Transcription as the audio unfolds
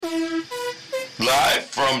Live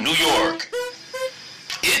from New York,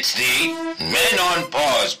 it's the Men on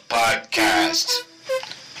Pause podcast.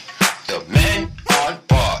 The Men on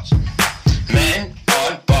Pause. Men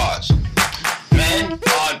on Pause. Men on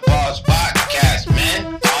Pause podcast.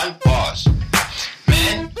 Men on Pause.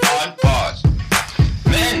 Men on Pause.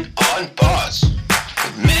 Men on Pause.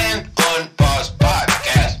 The Men on Pause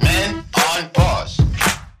podcast. Men on Pause.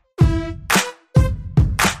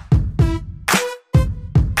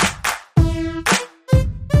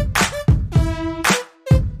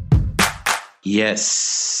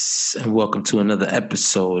 Yes, and welcome to another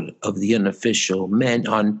episode of the unofficial Men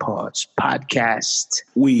on Pause podcast.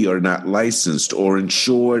 We are not licensed or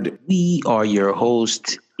insured. We are your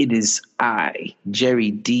host. It is I,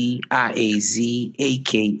 Jerry D. IAZ,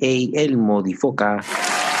 a.k.a. El Modifoca.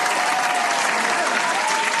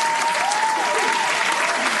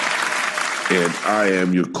 And I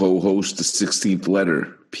am your co-host, the 16th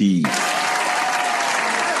letter, P.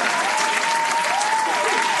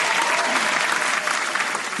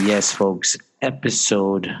 Yes, folks,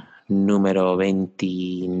 episode numero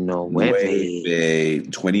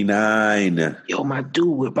 29. 29. Yo, my dude,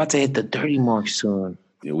 we're about to hit the 30 mark soon.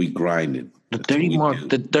 Yeah, we grinding. The 30 mark,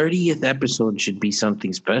 the 30th episode should be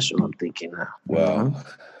something special, I'm thinking now. Well,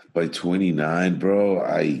 by 29, bro,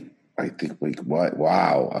 I think, like, what?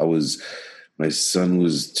 Wow. My son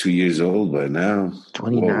was 2 years old by now.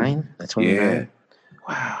 29? That's 29? Yeah.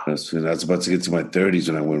 Wow. I was about to get to my 30s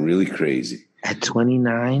when I went really crazy. At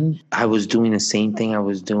 29, I was doing the same thing I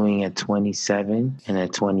was doing at 27 and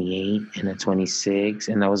at 28 and at 26,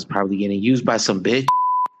 and I was probably getting used by some bitch.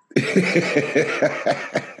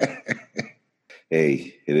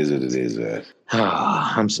 Hey, it is what it is, man.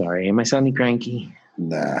 Oh, I'm sorry. Am I sounding cranky?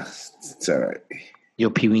 Nah, it's all right.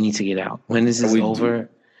 Yo, P, we need to get out. When this is over,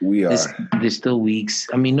 we are. There's still weeks.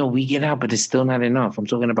 I mean, no, we get out, but it's still not enough. I'm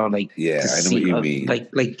talking about, like, yeah, I know what you mean.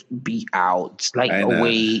 Like be out, like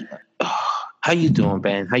away. How you doing,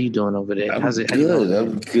 Ben? How you doing over there? I'm How's it? good.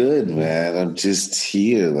 I'm good, man. I'm just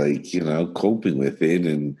here, like, coping with it.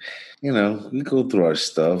 And, we go through our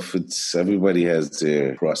stuff. Everybody has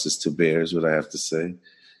their crosses to bear, is what I have to say.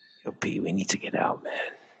 Yo, P, we need to get out,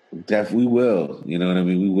 man. We will. You know what I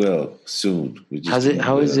mean? We will soon. How's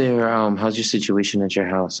your situation at your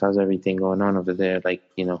house? How's everything going on over there? Like,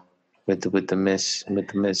 with the misses,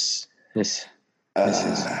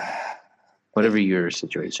 whatever your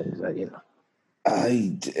situation is, that.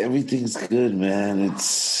 Everything's good, man.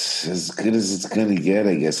 It's as good as it's gonna get,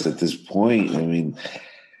 I guess, at this point. I mean,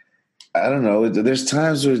 I don't know. There's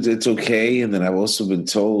times where it's okay, and then I've also been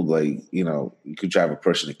told, like, you could drive a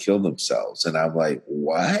person to kill themselves, and I'm like,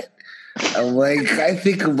 what? I'm like, I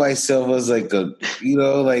think of myself as like I don't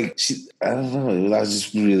know. That was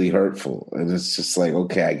just really hurtful, and it's just like,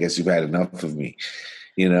 okay, I guess you've had enough of me.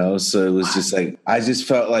 So it was just like, I just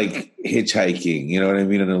felt like hitchhiking, you know what I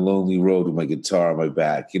mean, on a lonely road with my guitar on my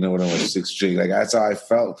back, when I'm like 6 string, like that's how I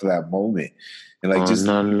felt for that moment. And like,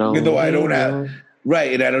 even though I don't have,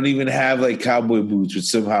 right, and I don't even have like cowboy boots, which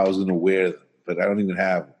somehow I was going to wear them, but I don't even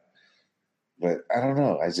have them. But I don't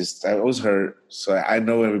know. I was hurt. So I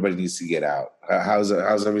know everybody needs to get out. How's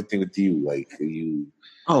everything with you? Like, are you?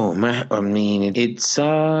 Oh, man. I mean, it's,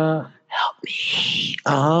 help me.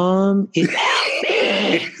 It helped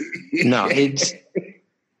me. No, it's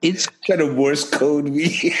kind of Morse code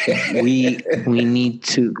me. we need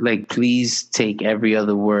to, like, please take every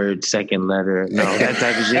other word, second letter. No, that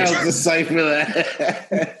type of shit. I'll decipher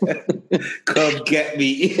that. Come get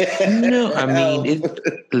me. No, I mean,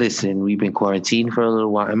 listen, we've been quarantined for a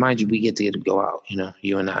little while, and mind you, we get to go out.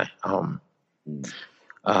 You and I.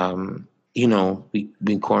 We've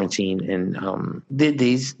been quarantined, and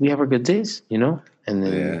we have our good days, and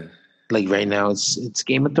then like right now it's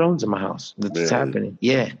Game of Thrones in my house. That's happening.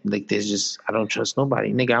 Yeah, like there's just, I don't trust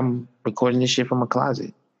nobody, nigga. I'm recording this shit from a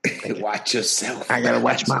closet. Like, watch yourself. I gotta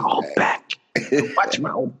watch my own back. Watch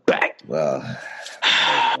my own back. Well,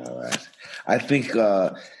 all right. I think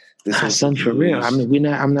son, for real. I mean,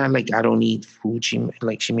 I'm not like, I don't eat food. She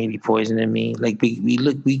may be poisoning me. Like we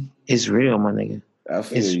it's real, my nigga. I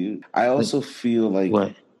feel you. I also feel like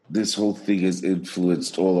what? This whole thing has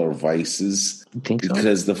influenced all our vices. You think so?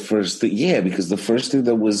 Because the first thing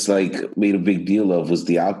that was like made a big deal of was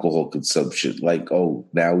the alcohol consumption. Like, oh,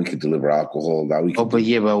 now we can deliver alcohol. Now we can. But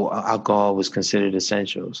alcohol was considered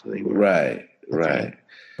essential, so they were right. Yeah.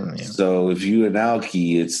 So if you're an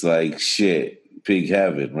alkie, it's like shit. pig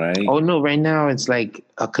heaven, right? Oh no, right now it's like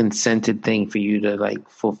a consented thing for you to like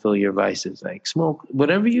fulfill your vices, like smoke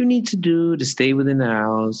whatever you need to do to stay within the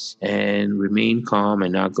house and remain calm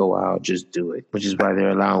and not go out. Just do it, which is why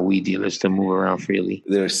they're allowing weed dealers to move around freely.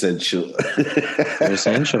 They're essential. They're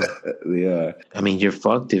essential. They are. I mean, you're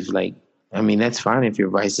fucked if like. I mean, that's fine if your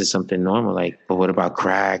vice is something normal, like. But what about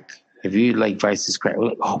crack? If you like vice is crack,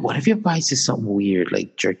 oh, what if your vice is something weird,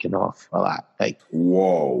 like jerking off a lot? Like,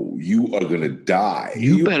 whoa, you are gonna die.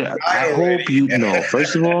 You better. I hope you know.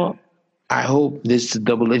 First of all, I hope this is a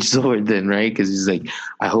double-edged sword, then, right? Because it's like,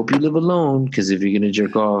 I hope you live alone. Because if you're gonna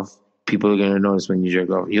jerk off, people are gonna notice when you jerk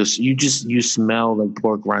off. You smell like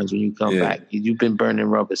pork rinds when you come back. You've been burning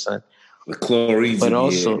rubber, son. The chlorine, but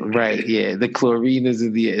also, right? Yeah, the chlorine is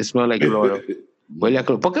in the air. It smells like chloro. ¿Por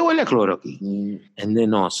qué huele a cloro aquí? And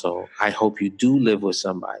then also, I hope you do live with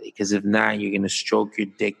somebody, because if not, you're gonna stroke your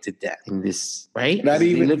dick to death in this, right? Not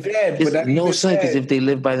even dead, but not no, even son. Because dead. if they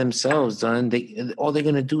live by themselves, son, all they're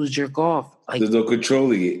gonna do is jerk off. Like, there's no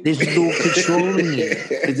controlling it. There's no controlling it.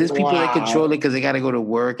 Because there's people that control it because they gotta go to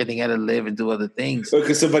work and they gotta live and do other things.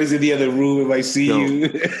 Because somebody's in the other room and might see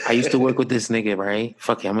you. I used to work with this nigga, right?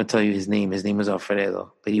 Fuck it, I'm gonna tell you his name. His name was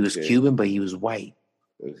Alfredo, but he was Cuban, but he was white.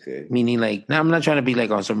 Okay. Meaning, like, now I'm not trying to be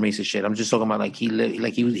like on some racist shit. I'm just talking about like he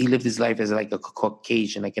lived his life as like a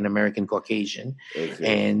Caucasian, like an American Caucasian,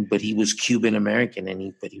 but he was Cuban American,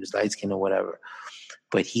 but he was light skinned or whatever.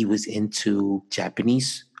 But he was into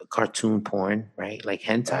Japanese cartoon porn, right? Like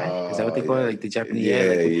hentai. Is that what they call it? Like the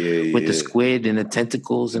Japanese, with the squid and the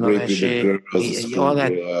tentacles and all that shit. All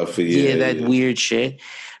that, that weird shit.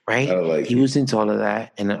 Right? He was into all of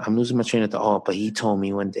that, and I'm losing my train of thought. But he told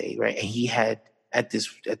me one day, right? And he had. At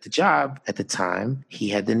the job at the time, he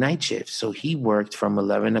had the night shift. So he worked from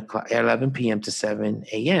 11 p.m. to 7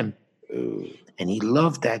 a.m. And he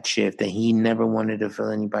loved that shift, and he never wanted to fill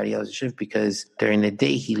anybody else's shift because during the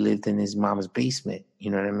day he lived in his mom's basement.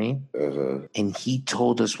 You know what I mean? And he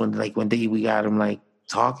told us one day we got him like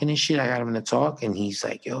talking and shit. I got him to talk, and he's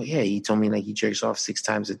like, "Yo, yeah." He told me like he jerks off 6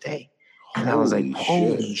 times a day. And I was like,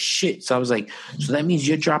 holy shit. So I was like, so that means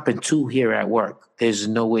you're dropping 2 here at work. There's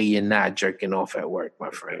no way you're not jerking off at work,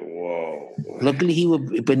 my friend. Whoa. Luckily,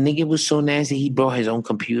 but nigga was so nasty, he brought his own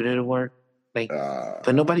computer to work.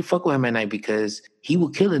 But nobody fuck with him at night because he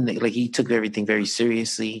would kill a nigga. Like, he took everything very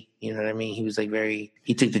seriously. You know what I mean? He was like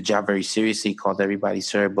he took the job very seriously, called everybody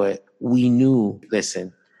sir. But we knew,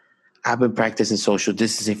 listen, I've been practicing social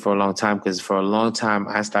distancing for a long time because for a long time,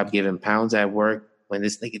 I stopped giving pounds at work. When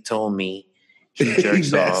this nigga told me he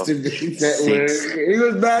jerks off 6 He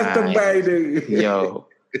was masturbating. Yo,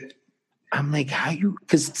 I'm like, how you?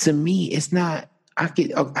 Because to me, it's not. I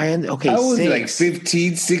was like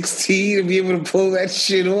 15, 16 to be able to pull that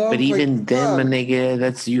shit off. But even then, my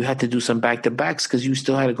nigga, you had to do some back-to-backs because you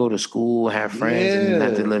still had to go to school, have friends, and you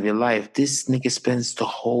had to live your life. This nigga spends the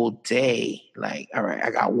whole day like, all right,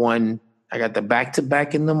 I got the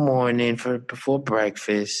back-to-back in the morning before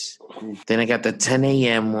breakfast. Then I got the 10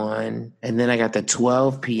 a.m. one. And then I got the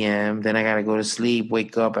 12 p.m. Then I got to go to sleep,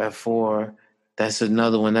 wake up at 4. That's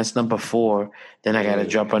another one. That's number 4. Then I got to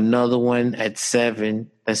drop another one at 7.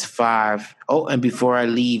 That's 5. Oh, and before I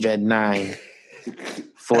leave at 9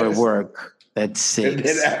 for work. That's 6. And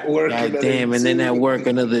then at work, God damn. And then at work,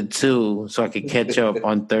 another 2. So I could catch up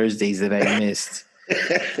on Thursdays that I missed.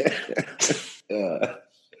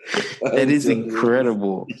 That is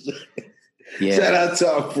incredible. Yeah. Shout out to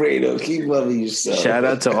Alfredo. Keep loving yourself. Shout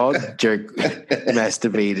out to all jerk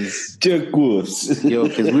masturbators. Jerk offs. Yo,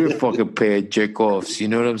 because we were fucking paired jerk offs. You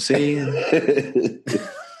know what I'm saying?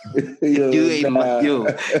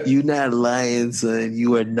 You not lying, son.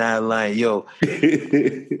 You are not lying. Yo,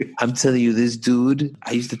 I'm telling you, this dude,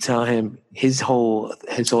 I used to tell him his whole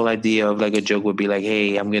idea of like a joke would be like,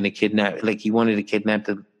 hey, I'm going to kidnap. Like, he wanted to kidnap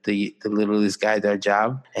the littlest guy at our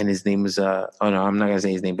job, and his name was oh no, I'm not gonna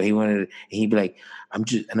say his name, but he'd be like, I'm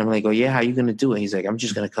like, oh yeah, how you gonna do it? He's like, I'm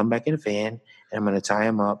just gonna come back in the van and I'm gonna tie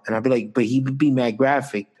him up. And I'd be like, but he would be mad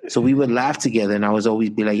graphic, so we would laugh together, and I was always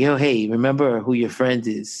be like, yo, hey, remember who your friend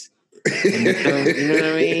is? You know what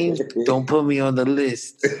I mean? Don't put me on the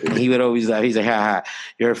list. And he would always laugh. He's like, ha,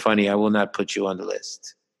 you're funny, I will not put you on the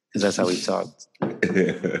list, because that's how he talked.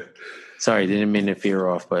 Sorry, didn't mean to veer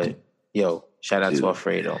off, but yo, shout out to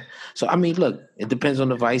Alfredo. So, I mean, look, it depends on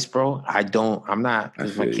the vice, bro. I'm not,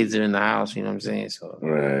 because my kids are in the house, you know what I'm saying? So,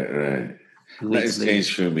 right. That's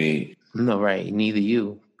changed for me. No, right. Neither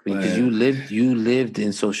you. Because you lived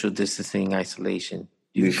in social distancing isolation.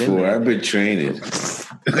 Before, I've been training.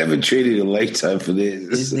 I've been training a lifetime for this.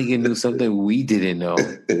 This nigga knew something we didn't know.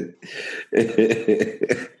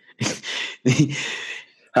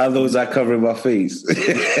 How long was I covering my face?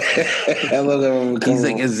 How long He's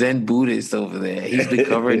like a Zen Buddhist over there. He's been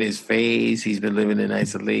covering his face. He's been living in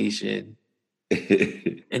isolation.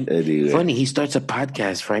 And anyway. Funny, he starts a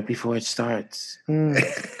podcast right before it starts. This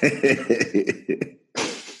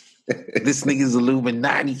nigga's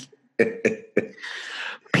Illuminati.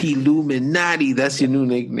 P-Luminati. That's your new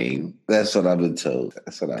nickname. That's what I've been told.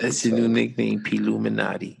 That's your new nickname,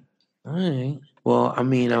 P-Luminati. All right. Well, I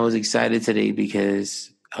mean, I was excited today because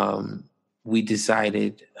we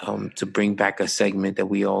decided to bring back a segment that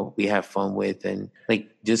we have fun with, and like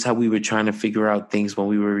just how we were trying to figure out things when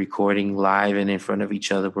we were recording live and in front of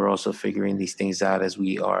each other. We're also figuring these things out as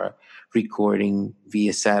we are recording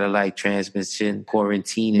via satellite transmission,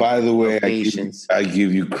 quarantine. By the way, I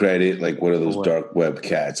give you credit, like one of those dark web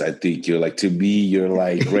cats. I think you're like, to me, you're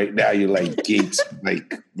like right now, you're like Gates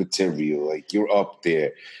like material, like you're up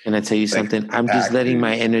there. And I tell you something, I'm just letting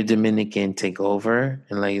my inner Dominican take over,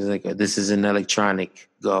 and like it's like this is an electronic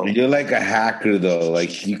go. You're like a hacker though.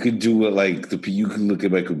 Like you could do it. Like you can look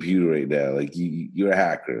at my computer right now. Like you're a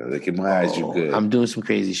hacker. Like in my eyes, you're good. I'm doing some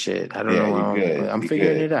crazy shit. I don't know. I'm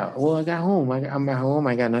figuring it out. Well, I got home. I'm at home.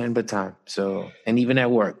 I got nothing but time. So, and even at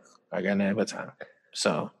work, I got nothing but time.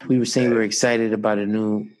 So we were saying we were excited about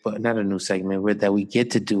not a new segment, that we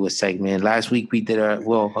get to do a segment. Last week we did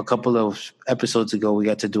a couple of episodes ago, we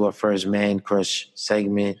got to do our first Man Crush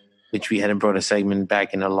segment, which we hadn't brought a segment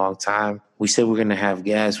back in a long time. We said we're going to have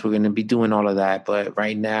guests. We're going to be doing all of that. But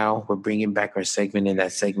right now, we're bringing back our segment, and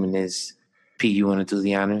that segment is, P, you want to do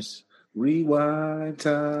the honors? Rewind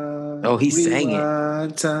time. Oh, he sang it.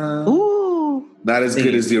 Rewind time. Ooh. Not as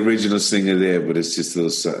good as the original singer there, but it's just a little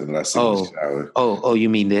something I sing in the shower. Oh, you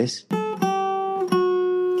mean this?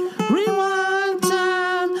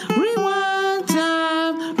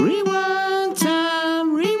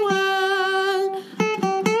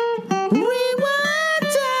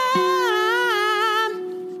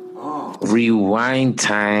 Rewind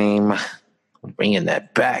time. Bringing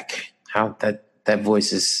that back. How that voice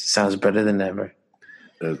sounds better than ever.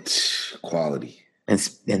 That's quality. And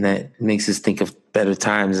that makes us think of better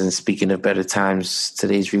times. And speaking of better times,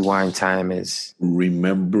 today's rewind time is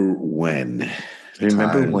Remember When.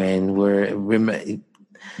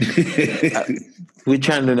 We're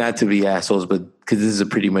trying to not to be assholes, but because this is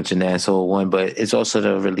pretty much an asshole one, but it's also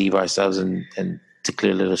to relieve ourselves and to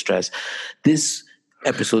clear a little stress. This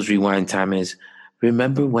episode's rewind time is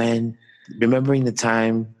remembering the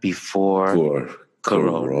time before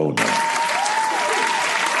Corona.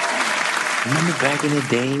 Remember back in the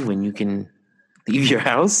day when you can leave your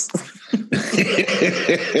house?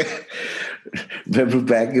 Remember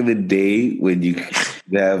back in the day when the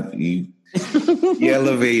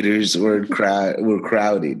elevators were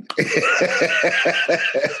crowded.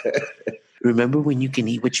 Remember when you can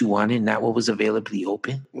eat what you wanted, not what was availably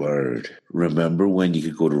open? Word. Remember when you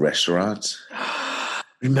could go to restaurants?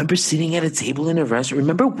 Remember sitting at a table in a restaurant?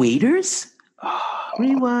 Remember waiters?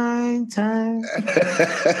 Rewind time.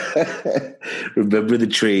 Remember the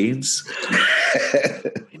trains?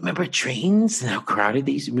 Remember trains and how crowded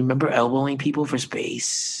they used to be? Remember elbowing people for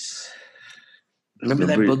space? Remember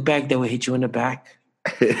that book bag that would hit you in the back?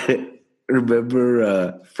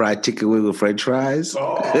 Remember fried chicken with French fries?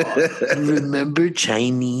 Remember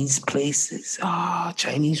Chinese places?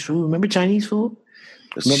 Chinese food. Remember Chinese food?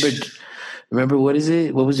 Remember what is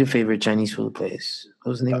it? What was your favorite Chinese food place?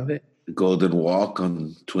 What was the name of it? Golden Walk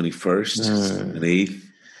on 21st and 8th.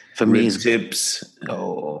 For me, Rib tips.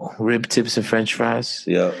 Rib tips and French fries.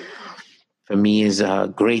 Yeah. For me is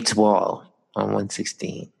Great Wall on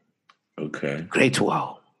 116. Okay. Great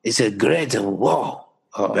Wall. It's a great wall.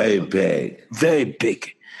 Very big. Very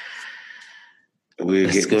big.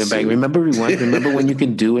 Let's go back. Remember when you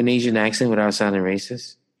can do an Asian accent without sounding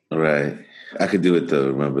racist? Right. I could do it though.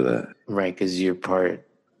 Remember that. Right, because you're part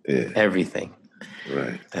everything.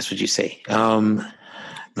 Right. That's what you say.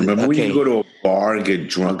 Remember when you go to a bar and get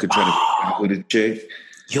drunk and try to get out with a chick?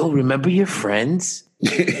 Yo, remember your friends?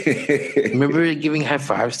 Remember giving high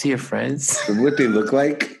fives to your friends? Remember what they look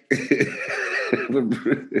like?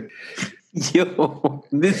 Yo,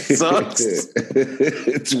 this sucks.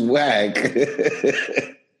 It's whack.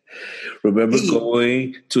 Remember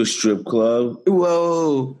going to a strip club?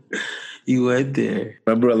 Whoa. You went there.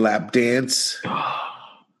 Remember a lap dance?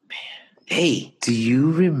 Hey, do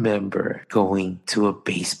you remember going to a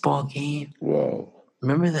baseball game? Whoa.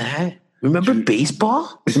 Remember that? Remember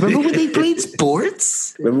baseball? Remember when they played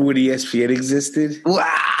sports? Remember when ESPN existed? Wow,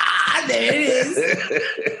 there it is.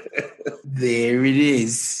 There it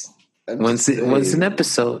is. Once an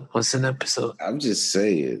episode. I'm just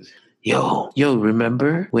saying. Yo,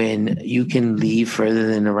 remember when you can leave further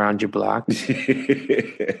than around your block? They're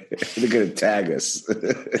going to tag us.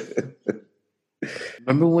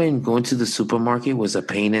 Remember when going to the supermarket was a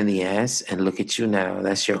pain in the ass? And look at you now.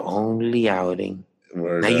 That's your only outing.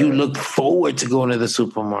 Now you look forward to going to the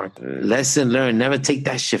supermarket. Lesson learned. Never take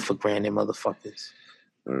that shit for granted, motherfuckers.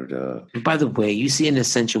 By the way, you see an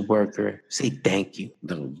essential worker, say thank you.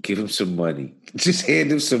 No, give him some money. Just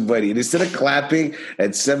hand him some money. And instead of clapping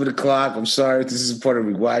at 7 o'clock, I'm sorry, this is part of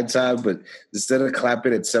rewind time, but instead of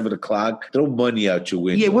clapping at 7 o'clock, throw money out your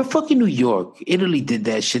window. Yeah, we're fucking New York. Italy did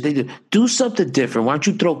that shit. They do something different. Why don't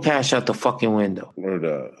you throw cash out the fucking window?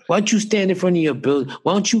 Why don't you stand in front of your building?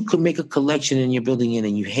 Why don't you make a collection in your building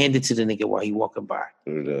and you hand it to the nigga while he walking by?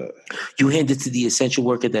 You hand it to the essential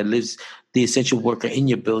worker that lives, the essential worker in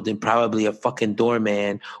your building, probably a fucking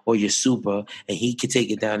doorman or your super, and he can take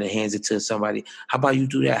it down and hands it to somebody. How about you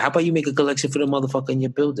do that? How about you make a collection for the motherfucker in your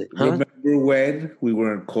building? Huh? Remember when we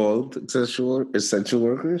weren't called essential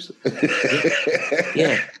workers?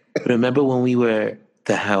 Yeah. Remember when we were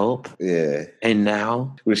the help? Yeah. And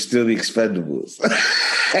now? We're still the expendables.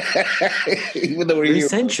 Even though we're heroes.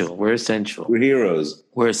 Essential. We're essential. We're heroes.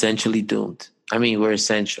 We're essentially doomed. I mean, we're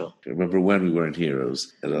essential. Remember when we weren't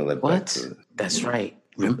heroes? And all that. What? That's right.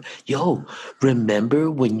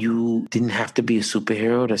 Remember when you didn't have to be a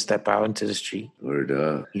superhero to step out into the street? Word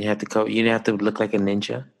up. You didn't have to look like a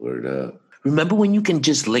ninja? Word up. Remember when you can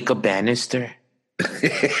just lick a banister?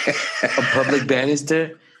 A public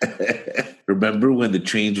banister? Remember when the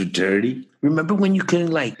trains were dirty? Remember when you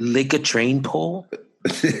couldn't lick a train pole?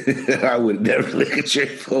 I would never lick a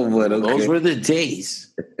train pole, but okay. Those were the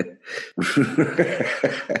days.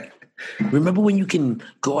 Remember when you can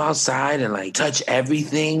go outside and touch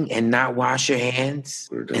everything and not wash your hands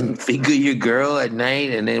and finger your girl at night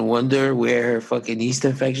and then wonder where her fucking yeast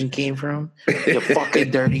infection came from? Your fucking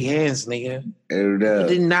dirty hands, nigga. You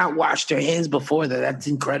did not wash their hands before that. That's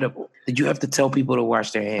incredible. Did you have to tell people to wash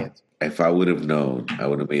their hands? If I would have known, I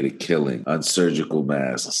would have made a killing on surgical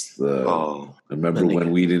masks. Remember when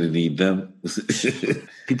we didn't need them?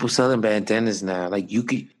 People selling bandanas now.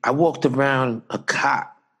 I walked around a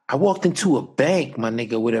cop. I walked into a bank, my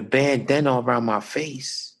nigga, with a bandana around my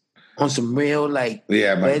face on some real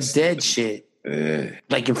dead shit. Yeah.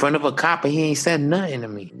 In front of a cop, and he ain't said nothing to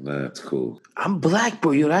me. Nah, that's cool. I'm black,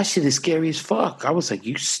 bro. Yo, that shit is scary as fuck. I was like,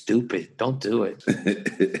 you stupid. Don't do it.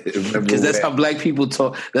 Because that's how black people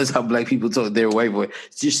talk. That's how black people talk. They're white boy.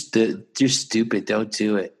 You're stupid. Don't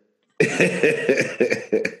do it.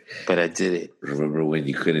 But I did it. Remember when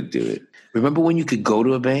you couldn't do it? Remember when you could go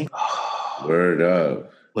to a bank? Word up.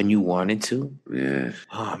 When you wanted to? Yeah.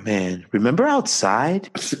 Oh, man. Remember outside?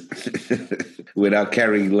 Without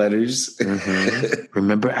carrying letters? Mm-hmm.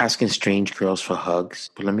 Remember asking strange girls for hugs?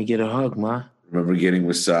 But let me get a hug, ma. Remember getting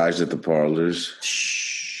massaged at the parlors?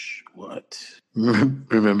 Shh. What?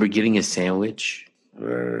 Remember getting a sandwich?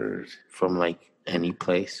 Word. From any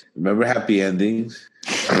place? Remember happy endings?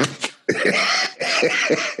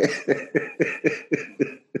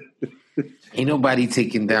 Ain't nobody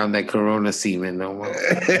taking down that Corona semen no more.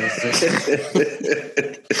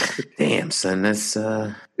 Damn, son, that's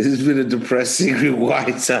It's been a depressing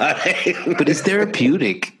rewind time. But it's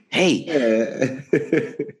therapeutic. Hey.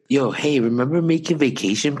 Yo, hey, remember making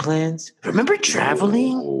vacation plans? Remember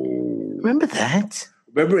traveling? Oh. Remember that?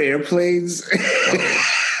 Remember airplanes?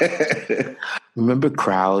 Remember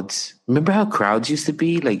crowds? Remember how crowds used to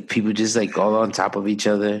be? People just all on top of each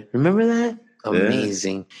other. Remember that?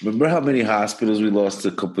 Amazing. Yeah. Remember how many hospitals we lost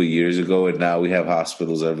a couple of years ago, and now we have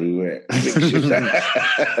hospitals everywhere?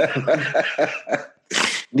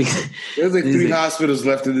 There's 3 hospitals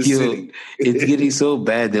left in the city. It's getting so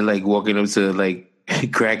bad. They're walking up to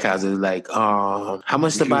crack houses how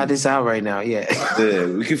much to buy this out right now? Yeah. Yeah,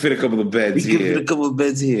 we can fit a couple of beds here.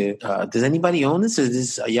 Does anybody own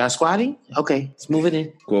this? Are y'all squatting? Okay, let's move it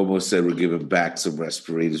in. Cuomo said we're giving back some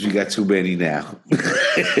respirators. We got too many now.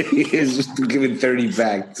 He's giving 30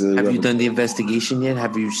 back. Have you done the investigation yet?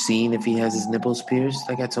 Have you seen if he has his nipples pierced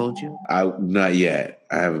like I told you? Not yet.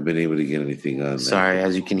 I haven't been able to get anything on that. Sorry,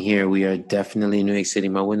 as you can hear, we are definitely in New York City.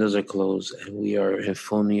 My windows are closed, and we are in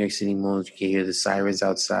full New York City mode. You can hear the sirens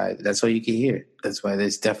outside. That's all you can hear. That's why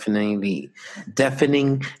there's deafeningly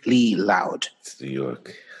loud. It's New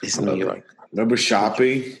York. It's New York. Remember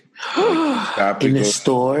shopping? In the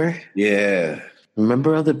store? Yeah.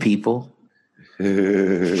 Remember other people?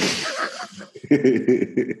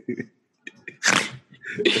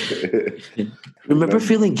 Remember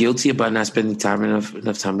feeling guilty about not spending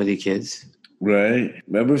enough time with your kids? Right.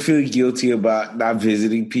 Remember feeling guilty about not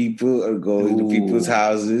visiting people or going to people's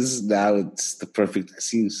houses? Now it's the perfect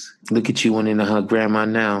excuse. Look at you wanting to hug grandma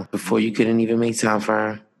now before you couldn't even make time for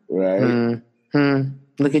her. Right.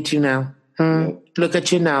 Look at you now. Yep. Look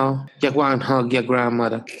at you now. You want to hug your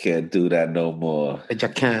grandmother. Can't do that no more. But you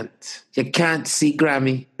can't. You can't see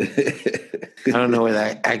Grammy. I don't know where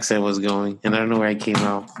that accent was going, and I don't know where I came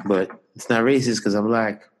out, but it's not racist because I'm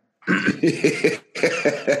black.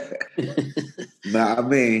 Not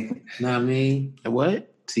me. Not me.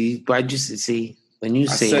 What? See, why'd you see? When you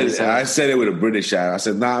say I said it with a British accent. I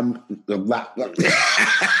said, "Nah, I'm not." Get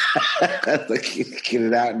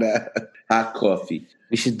it out now. Hot coffee.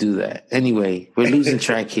 We should do that. Anyway, we're losing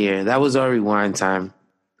track here. That was our rewind time.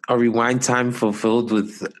 Our rewind time filled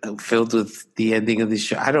with the ending of the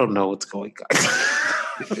show. I don't know what's going on.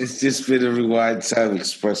 It's just been a rewind time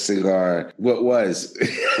expressing what was.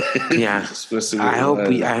 Yeah. I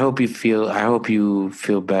hope you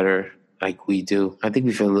feel better like we do. I think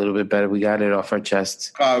we feel a little bit better. We got it off our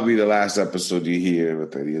chests. Probably the last episode you hear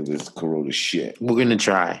with any of this Corona shit. We're gonna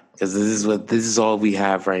try because this is all we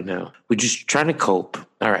have right now. We're just trying to cope.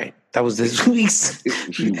 All right. That was this week's.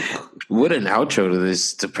 What an outro to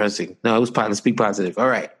this depressing. No, it was positive. Speak positive. All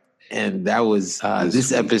right. And that was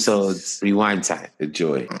this episode's rewind time.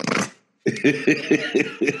 Enjoy.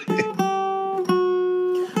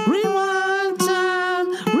 Rewind time,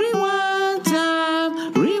 rewind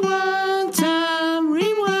time, rewind time,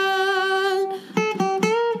 rewind.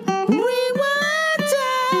 Rewind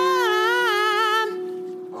time.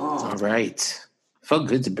 All right. Felt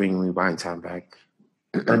good to bring rewind time back.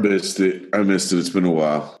 I missed it. It's been a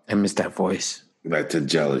while. I missed that voice. That's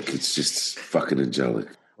angelic. It's just fucking angelic.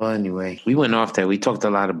 Well, anyway, we went off there. We talked a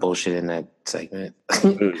lot of bullshit in that segment.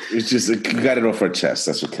 It's just, you got it off our chest.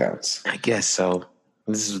 That's what counts. I guess so.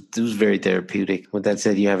 This was very therapeutic. With that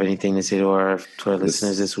said, do you have anything to say to our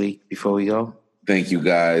listeners this week before we go? Thank you,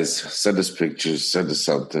 guys. Send us pictures. Send us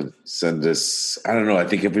something. Send us, I don't know. I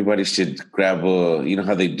think everybody should grab you know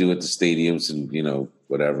how they do at the stadiums and, you know,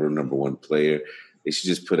 whatever, number one player. They should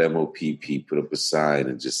just put MOPP, put up a sign,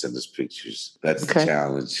 and just send us pictures. That's the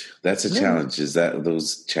challenge. That's a challenge. Is that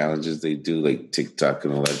those challenges they do, like TikTok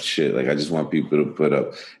and all that shit? Like, I just want people to put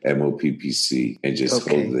up MOPPC and just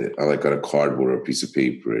hold it, like on a cardboard or a piece of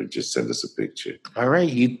paper, and just send us a picture. All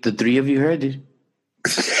right, the three of you heard it.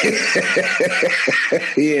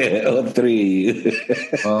 Yeah, all three.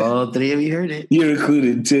 All three of you heard it. You're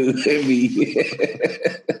included too.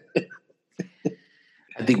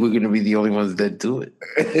 I think we're going to be the only ones that do it.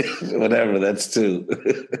 Whatever, that's two.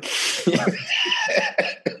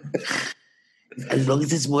 As long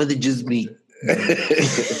as it's more than just me.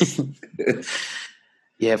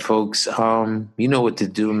 Yeah, folks. You know what to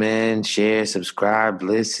do, man. Share, subscribe,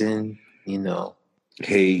 listen. You know,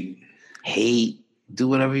 hate. Do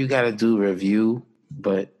whatever you got to do. Review,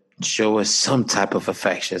 but show us some type of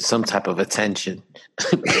affection, some type of attention.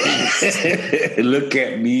 Look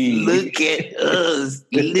at me. Look at us.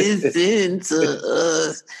 Listen to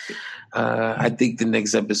us. I think the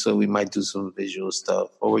next episode we might do some visual stuff,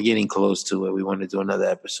 or we're getting close to it. We want to do another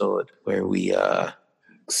episode where we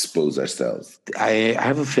expose ourselves. I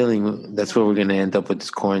have a feeling that's where we're going to end up with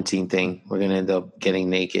this quarantine thing. We're going to end up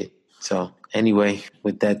getting naked. So anyway,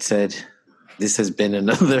 with that said, this has been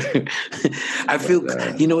another. I feel,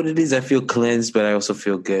 you know what it is? I feel cleansed, but I also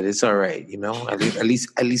feel good. It's all right, you know. At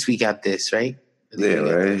least we got this, right? Yeah,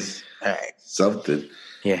 right. All right, something.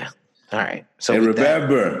 Yeah. All right. So and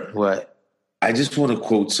remember, what? I just want to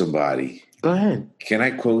quote somebody. Go ahead. Can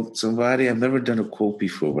I quote somebody? I've never done a quote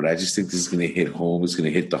before, but I just think this is going to hit home. It's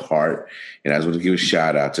going to hit the heart, and I just want to give a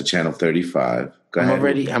shout out to Channel 35.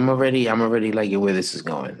 I'm already liking where this is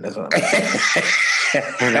going. That's what I'm saying.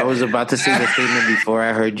 And I was about to say the statement before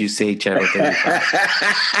I heard you say Channel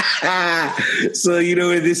 35. So you know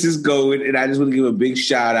where this is going, and I just want to give a big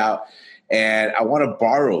shout out. And I want to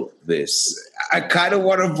borrow this. I kind of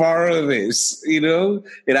want to borrow this, you know?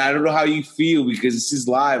 And I don't know how you feel because this is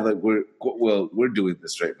live. Like we're doing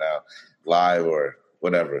this right now, live or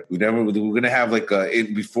whatever. We're going to have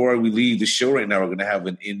before we leave the show right now, we're going to have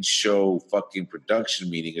an in-show fucking production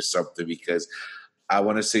meeting or something because I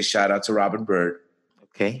want to say shout out to Robin Bird.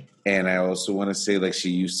 Okay. And I also want to say, like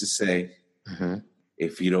she used to say,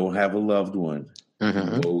 if you don't have a loved one,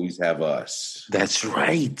 you always have us. That's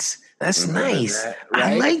right. That's nice. That, right?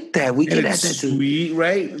 I like that. We can add that to sweet,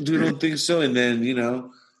 right? Do you don't think so? And then, you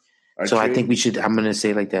know. So I think we should, I'm going to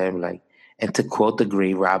say like that. And to quote the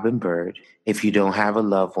great Robin Bird, if you don't have a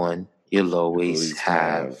loved one, you'll always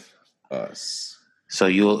have us. So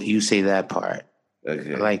you say that part.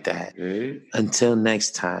 Okay. I like that. Right. Until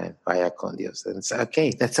next time, vaya con Dios. And it's,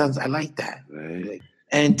 okay, that sounds, I like that. Right.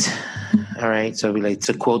 And, all right, so we like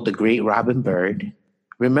to quote the great Robin Bird.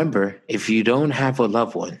 Remember, if you don't have a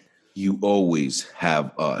loved one, you always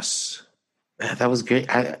have us. That was great.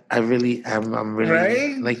 I'm really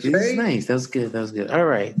right? like, this is nice. That was good. That was good. All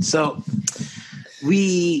right. So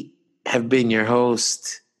we have been your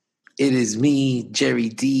host. It is me, Jerry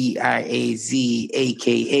Diaz,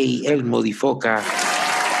 aka El Modifoca.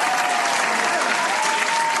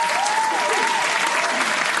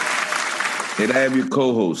 And I am your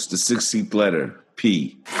co-host, the 16th letter,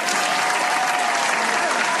 P.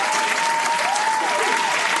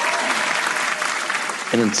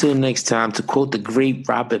 And until next time, to quote the great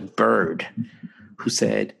Robin Bird, who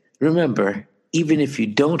said, remember, even if you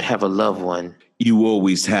don't have a loved one, you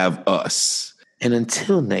always have us. And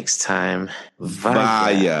until next time,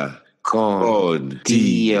 vaya con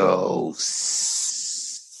Dios.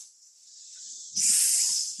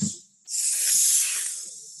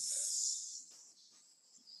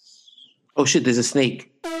 Oh shit, there's a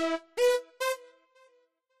snake.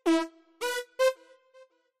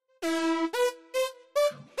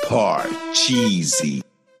 Parcheesi.